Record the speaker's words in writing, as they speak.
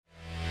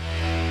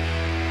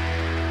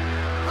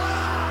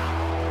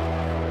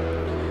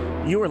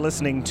You are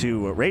listening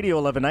to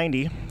Radio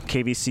 1190,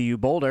 KVCU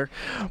Boulder.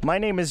 My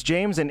name is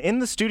James, and in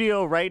the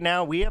studio right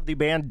now, we have the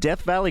band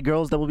Death Valley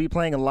Girls that will be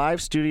playing a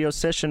live studio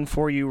session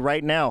for you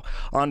right now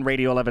on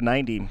Radio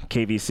 1190,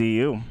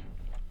 KVCU.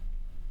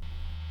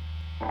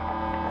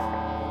 La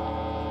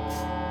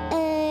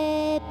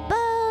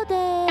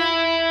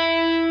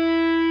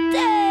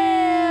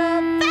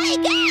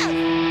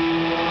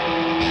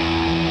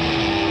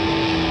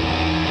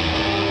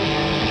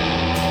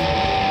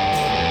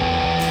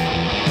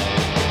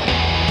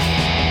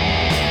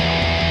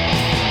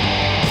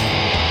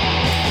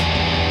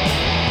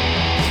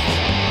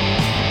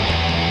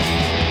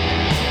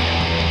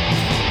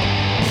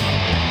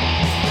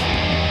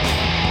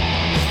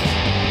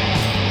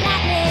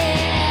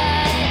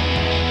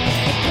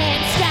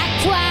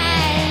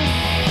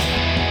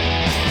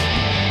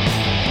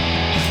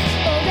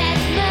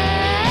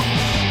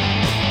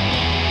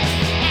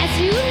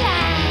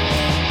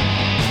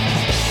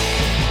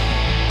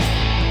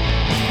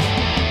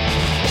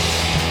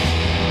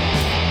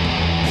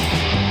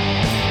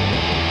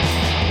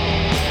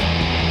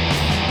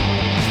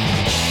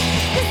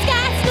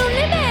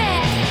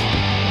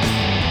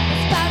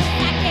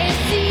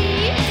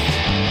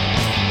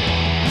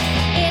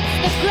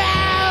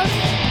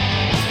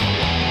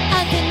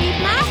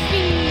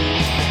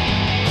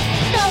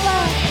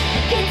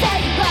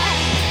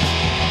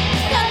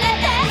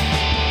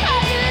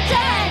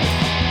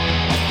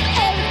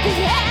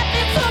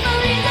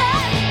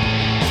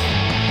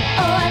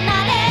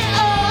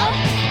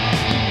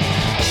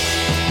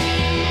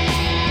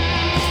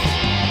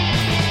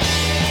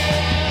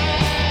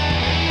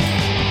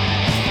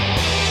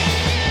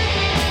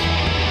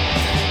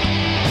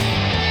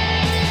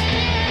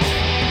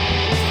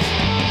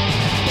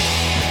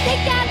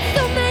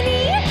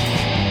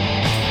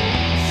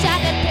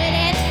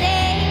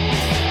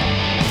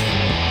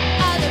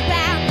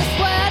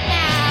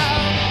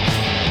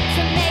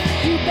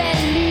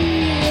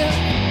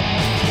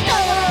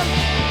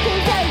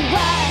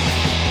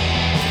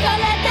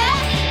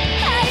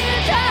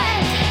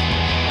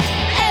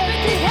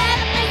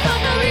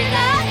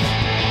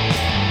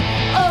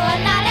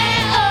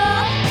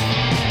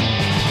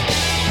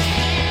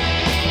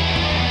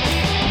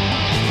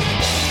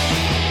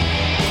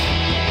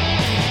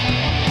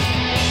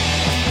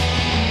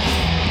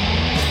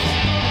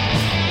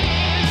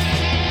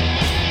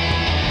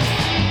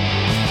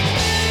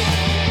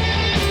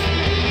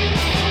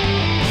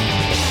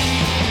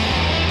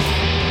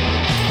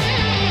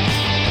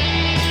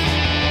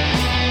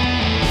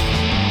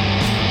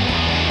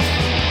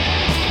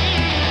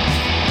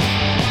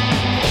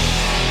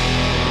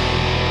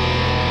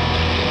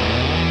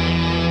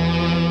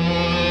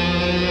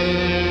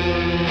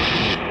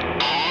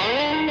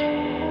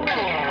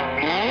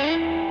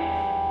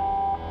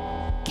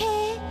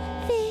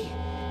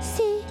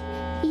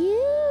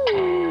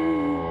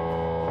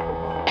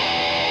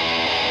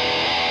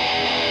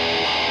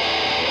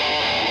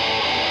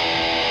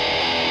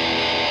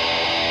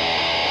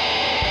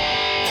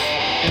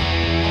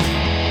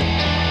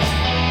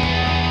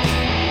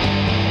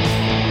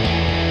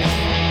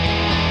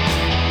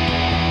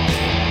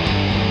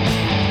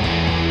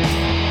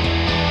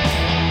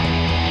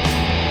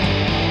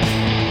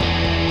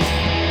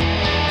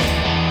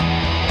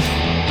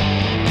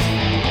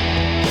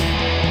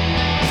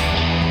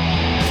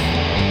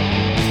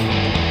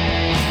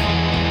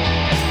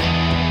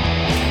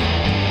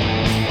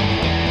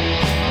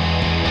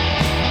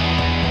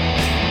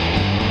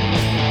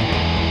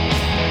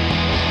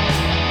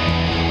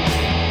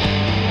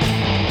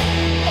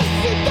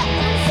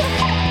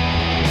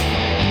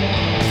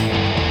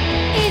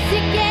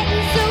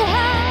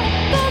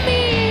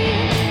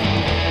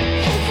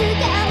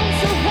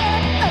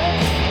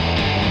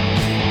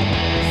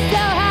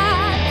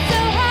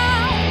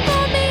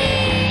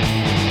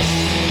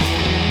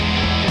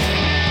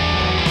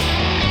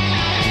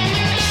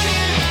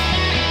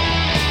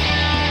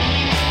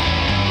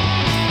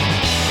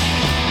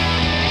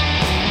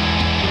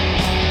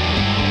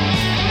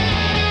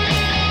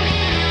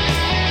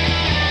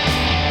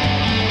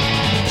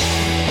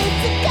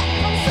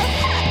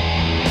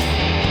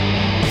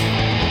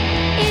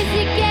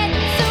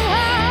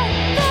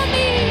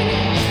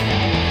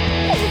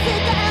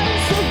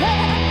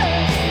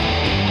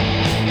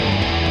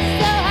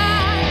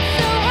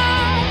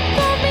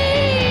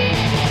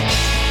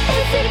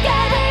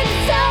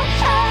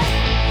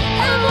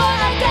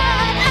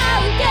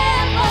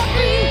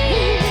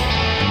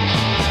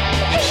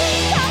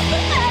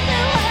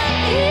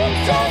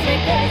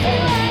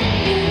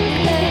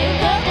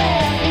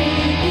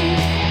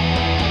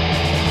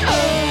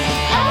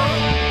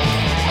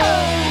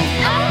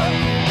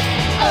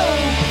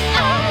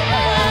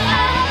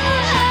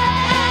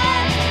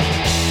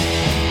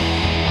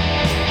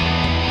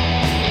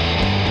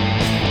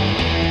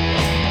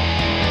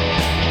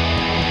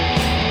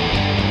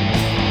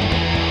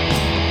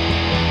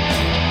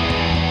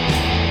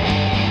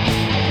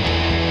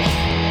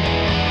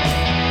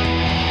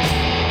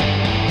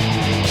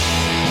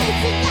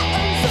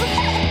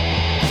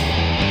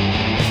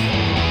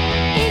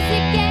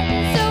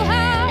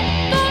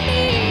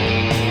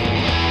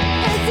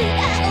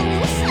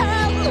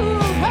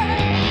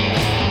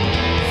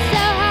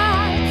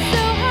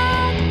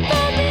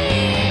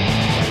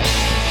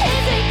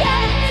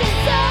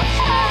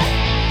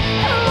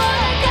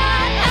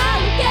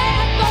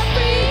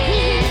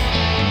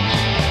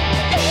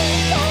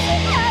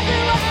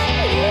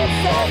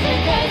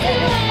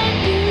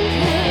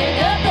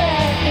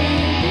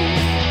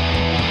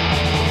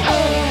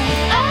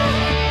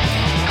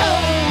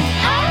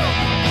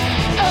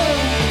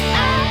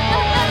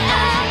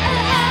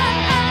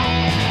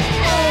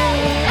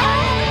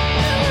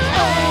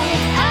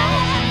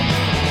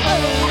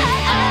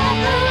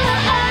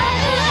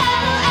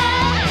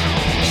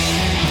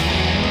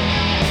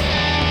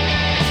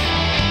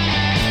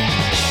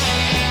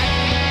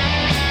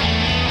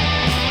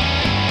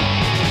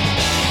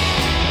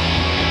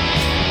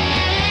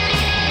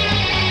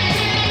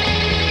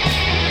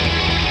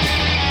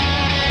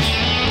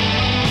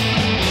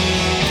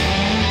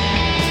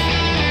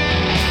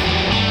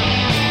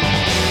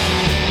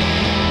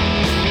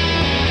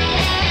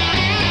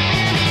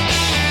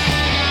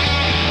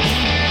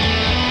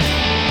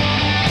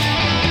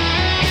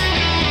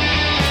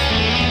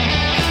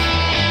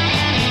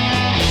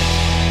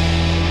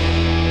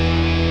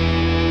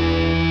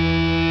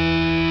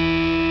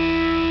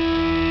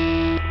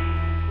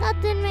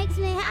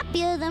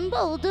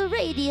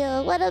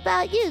radio. What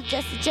about you,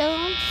 Jesse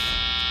Jones?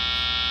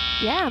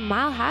 Yeah,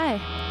 Mile High.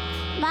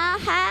 Mile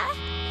High?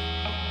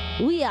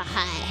 We are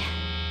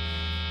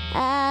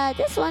high.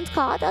 This one's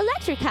called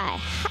Electric High.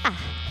 Ha!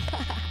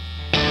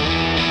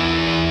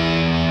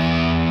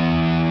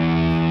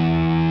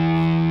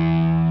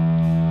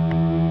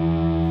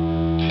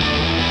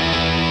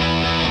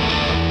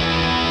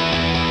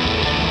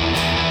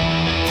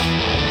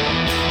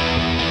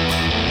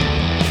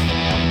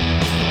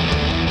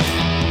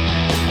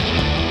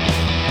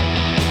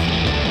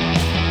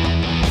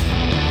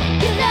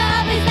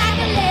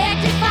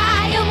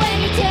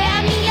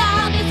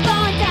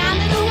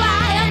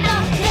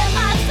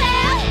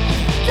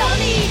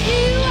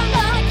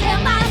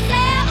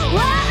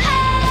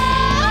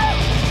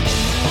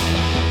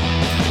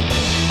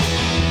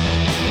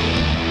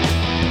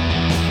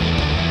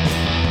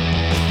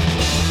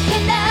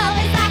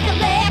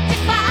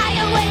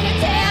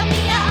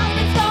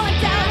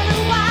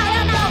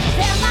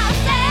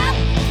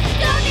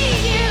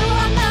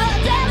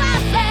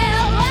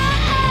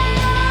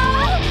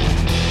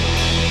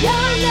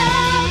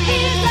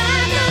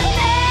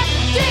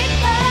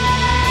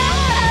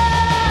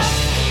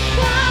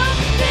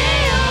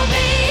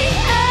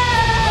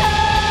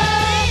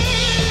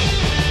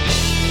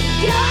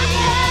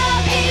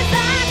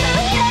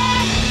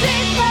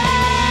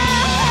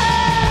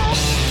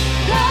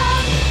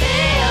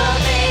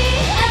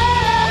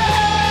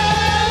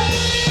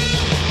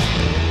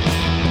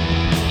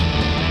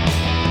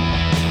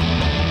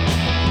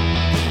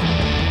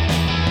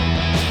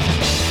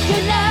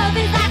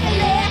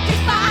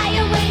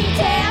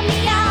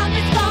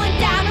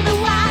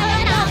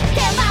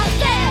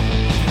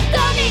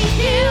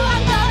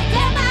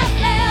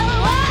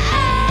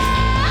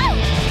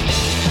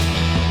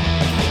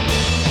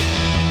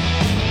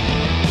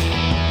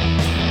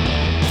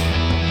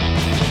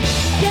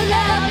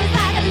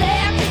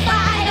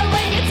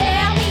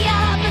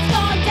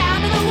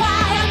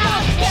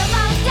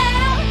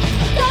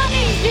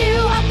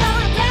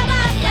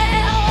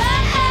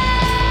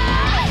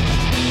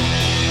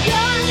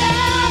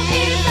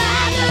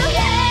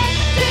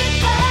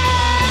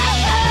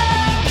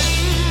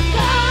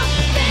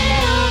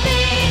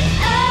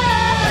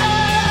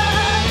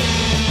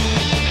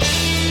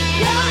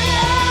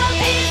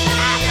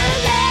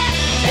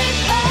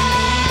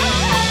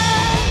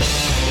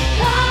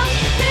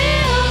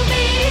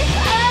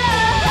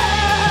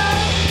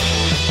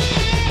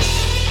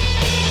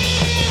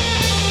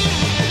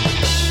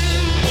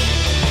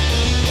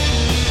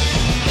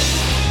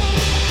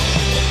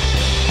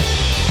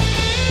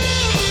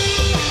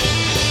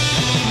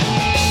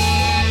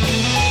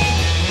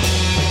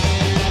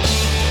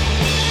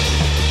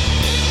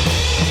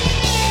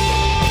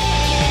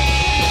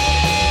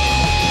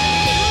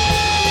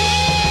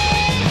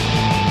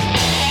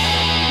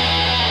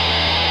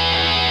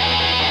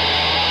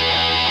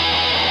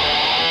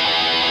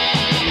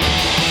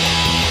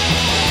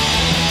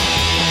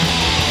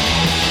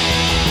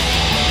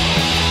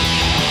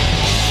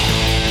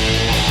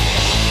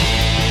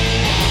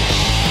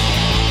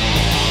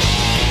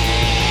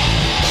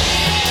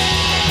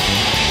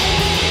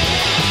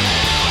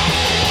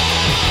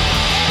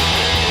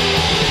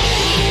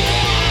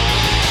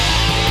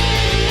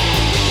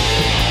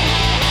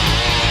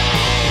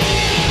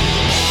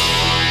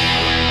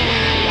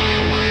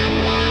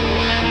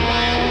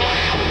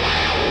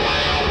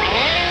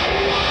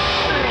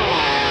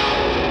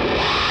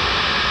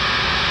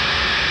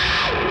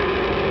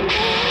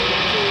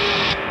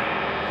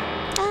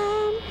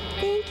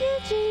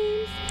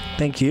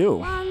 Thank you.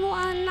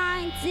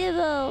 1190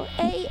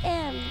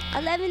 AM,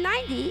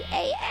 1190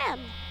 AM.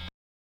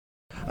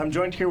 I'm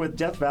joined here with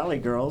Death Valley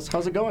Girls.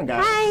 How's it going,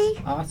 guys?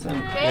 Hi.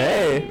 Awesome.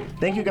 Hey.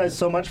 Thank you guys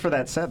so much for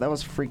that set. That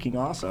was freaking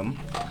awesome.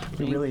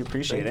 We really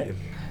appreciate it.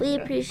 We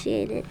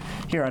appreciate it.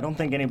 Here, I don't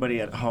think anybody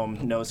at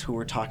home knows who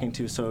we're talking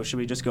to, so should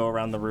we just go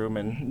around the room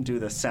and do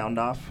the sound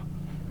off?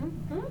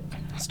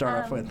 Mm-hmm.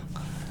 Start off with.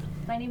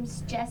 My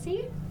name's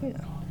Jessie. Yeah.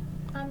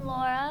 I'm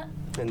Laura.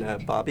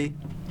 And Bobby.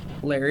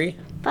 Larry.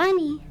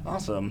 Funny.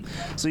 Awesome.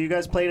 So you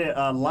guys played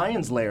at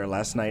Lion's Lair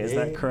last night, is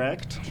that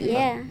correct?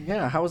 Yeah.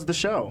 Yeah, how was the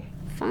show?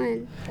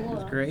 Fun.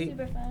 Cool. great.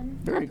 Super fun.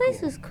 Very That place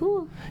cool. was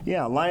cool.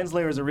 Yeah, Lion's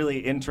Lair is a really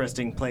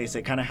interesting place.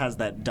 It kind of has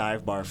that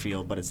dive bar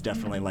feel, but it's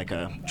definitely like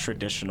a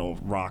traditional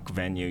rock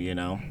venue, you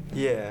know?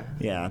 Yeah.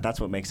 Yeah, that's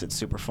what makes it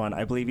super fun.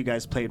 I believe you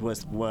guys played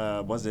with,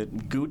 was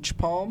it Gooch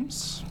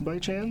Palms by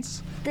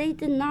chance? They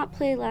did not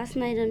play last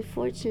night,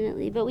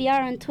 unfortunately, but we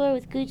are on tour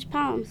with Gooch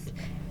Palms.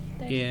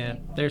 Yeah,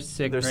 they're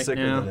sick They're right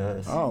sicker now. than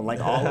us. Oh, like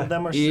all of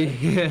them are sick?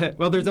 Yeah.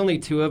 Well, there's only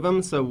two of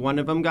them, so one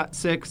of them got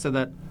sick, so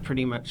that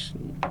pretty much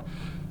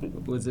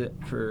was it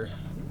for,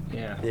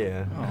 yeah.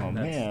 Yeah. Oh,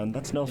 man,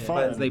 that's no Yeah,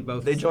 fun. they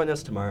both. They join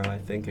us tomorrow, I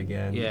think,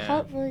 again. Yeah.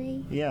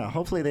 Hopefully. Yeah,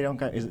 hopefully they don't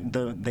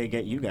they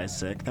get you guys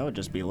sick. That would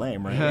just be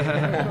lame,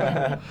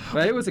 right?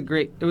 But it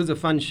was a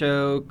fun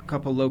show. A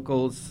couple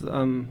locals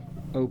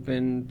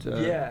opened.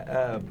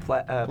 Yeah,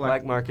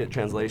 Black Market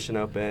Translation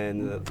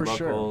opened, the For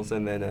sure. locals,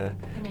 and then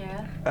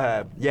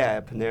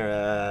Panera.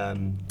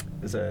 Panera.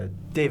 There's a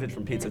David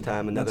from Pizza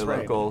Time, another That's right.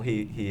 local.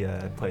 He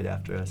played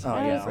after us. Oh,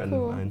 a yeah. friend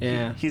Cool. of mine.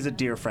 Yeah. He's a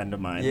dear friend of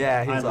mine.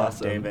 Yeah, he's I love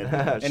awesome. David.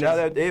 Shout And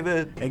out,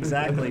 David.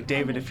 Exactly.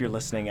 David, if you're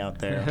listening out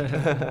there,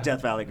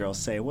 Death Valley Girls,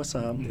 say what's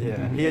up.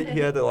 Yeah, he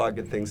had a lot of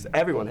good things.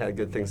 Everyone had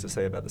good things to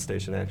say about the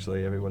station,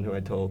 actually. Everyone who I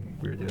told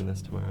we were doing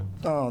this tomorrow.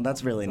 Oh,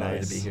 that's really Sorry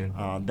nice. to be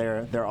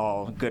here. They're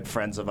all good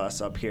friends of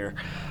us up here.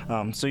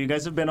 So you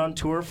guys have been on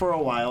tour for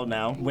a while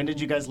now. When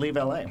did you guys leave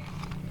LA?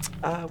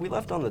 We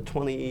left on the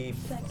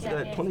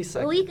 22nd.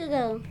 A week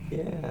ago.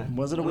 Yeah.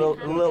 Was it a little,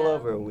 week? a little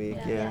over a week,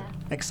 yeah.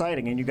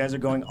 Exciting, and you guys are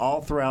going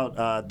all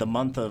throughout the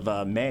month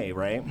of May,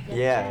 right?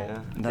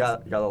 Yeah.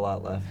 That's- Got a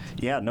lot left.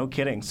 Yeah, no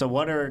kidding. So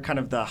what are kind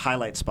of the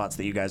highlight spots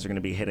that you guys are going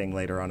to be hitting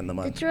later on in the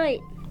month?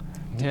 Detroit,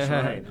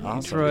 Detroit. Awesome.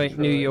 Detroit,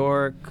 New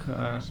York,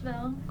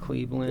 Nashville.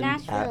 Cleveland.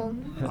 Nashville.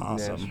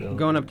 Awesome. Nashville.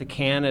 Going up to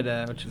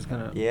Canada, which is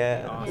gonna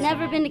Yeah. awesome.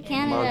 Never been to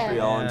Canada.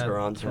 Montreal and Yeah,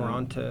 Toronto.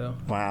 Toronto.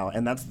 Wow,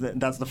 and that's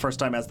the first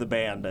time as the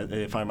band,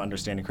 if I'm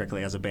understanding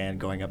correctly, as a band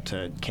going up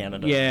to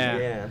Canada. Yeah.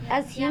 Yeah.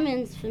 As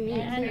humans, for me.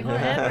 And too.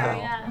 whatever,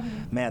 yeah.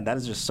 Man, that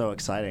is just so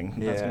exciting.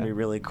 That's Yeah. going to be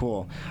really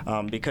cool.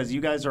 Because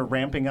you guys are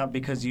ramping up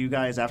because you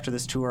guys, after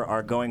this tour,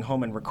 are going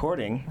home and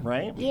recording,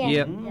 right? Yeah.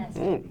 Yep.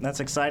 Yes.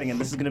 That's exciting. And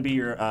this is going to be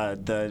your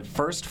the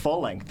first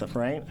full length,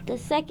 right? The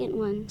second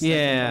one.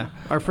 Yeah.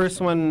 Our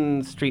first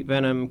one, Street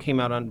Venom, came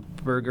out on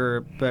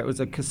Burger, but it was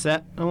a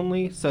cassette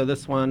only. So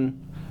this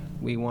one,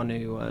 we want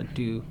to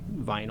do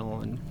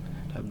vinyl and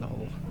have the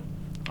whole.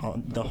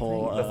 The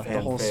whole The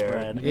whole fanfare.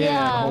 spread. Yeah,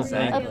 the whole a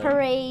thing.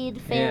 parade,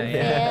 fanfare.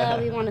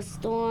 yeah. We want a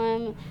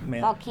storm,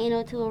 Man.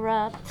 volcano to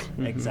erupt.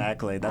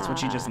 Exactly. That's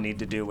what you just need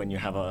to do when you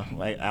have a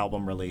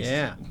album release.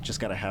 Yeah. Just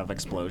got to have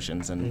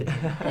explosions and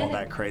all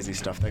that crazy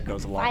stuff that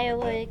goes along with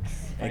it.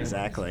 Fireworks.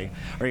 Exactly.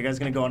 Are you guys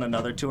going to go on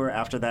another tour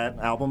after that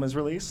album is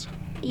released?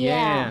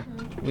 Yeah.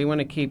 We want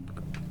to keep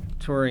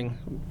touring.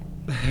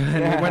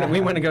 And we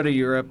want to go to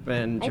Europe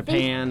and I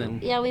Japan think,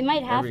 and yeah, we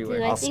might have everywhere.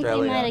 to. I think we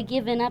Australia. might have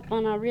given up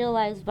on our real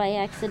lives by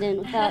accident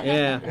without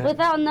Yeah.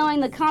 without knowing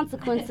the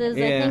consequences. I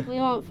Yeah. think we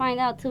won't find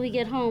out till we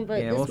get home.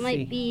 But Yeah, this we'll might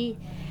see. be.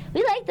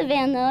 We like the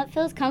van though. It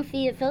feels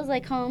comfy. It feels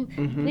like home.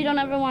 Mhm. We don't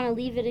ever want to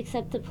leave it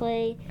except to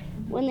play.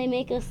 When they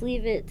make us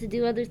leave it to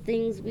do other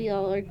things, we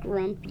all are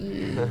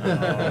grumpy.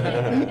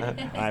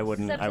 I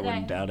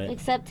wouldn't doubt it.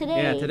 Except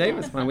today. yeah, today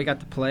was fun. We got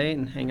to play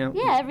and hang out.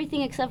 Yeah,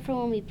 everything except for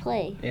when we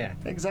play. Yeah.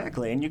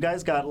 Exactly. And you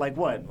guys got like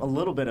what? A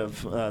little bit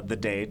of the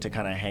day to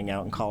kind of hang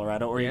out in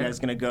Colorado, or are you Yeah. guys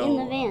going to go In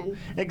the van.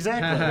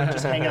 Exactly.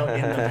 Just hang out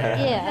in the van.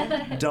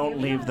 Yeah. Don't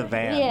leave the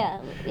van.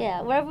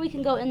 Yeah. Wherever we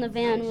can go in the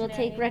van, we'll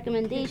take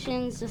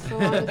recommendations just so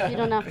long as we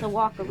don't have to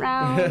walk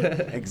around.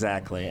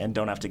 Exactly. And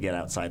don't have to get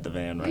outside the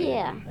van, right?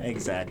 Yeah.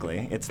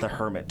 Exactly. It's the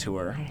hermit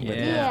tour with the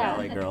Yeah.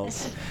 Valley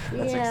Girls.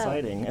 That's Yeah.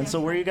 exciting. And so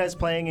where are you guys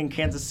playing in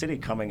Kansas City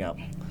coming up?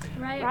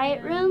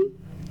 Riot Room?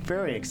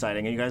 Very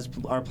exciting. And you guys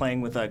are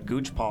playing with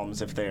Gooch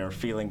Palms if they are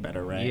feeling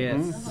better, right?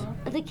 Yes.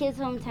 The kids'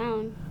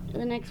 hometown.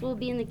 We'll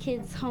be in the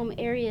kids' home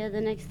area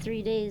the next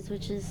 3 days,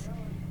 which is,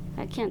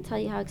 I can't tell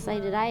you how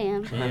excited I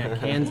am. Yeah,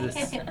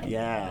 Kansas.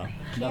 Yeah.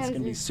 That's going to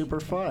be Kansas. super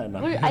fun.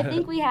 I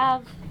think we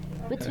have,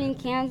 between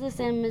Kansas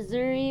and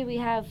Missouri, we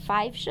have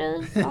 5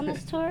 shows on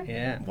this tour.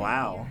 Yeah.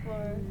 Wow.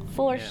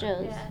 4 Yeah.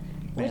 shows,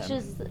 which Man.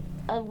 is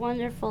a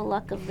wonderful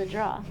luck of the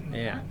draw.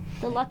 Yeah.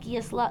 The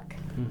luckiest luck,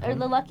 or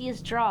the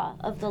luckiest draw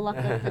of the luck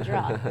of the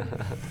draw,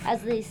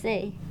 as they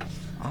say.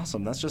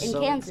 Awesome. That's just In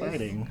so Kansas.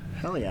 exciting.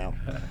 Hell yeah.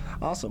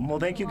 Awesome. Well,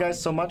 thank you guys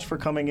so much for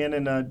coming in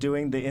and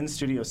doing the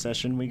in-studio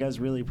session. We guys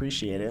really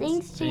appreciate it.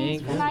 Thanks,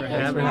 James, Thanks for not for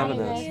getting having out of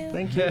us. there.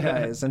 Thank you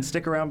guys. And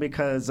stick around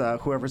because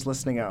whoever's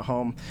listening at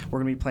home, we're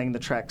going to be playing the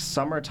track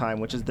Summertime,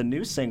 which is the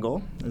new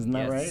single. Isn't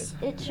that Yes.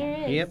 right? It sure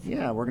is. Yep.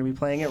 Yeah, we're going to be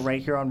playing it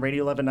right here on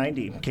Radio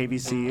 1190,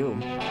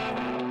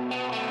 KVCU.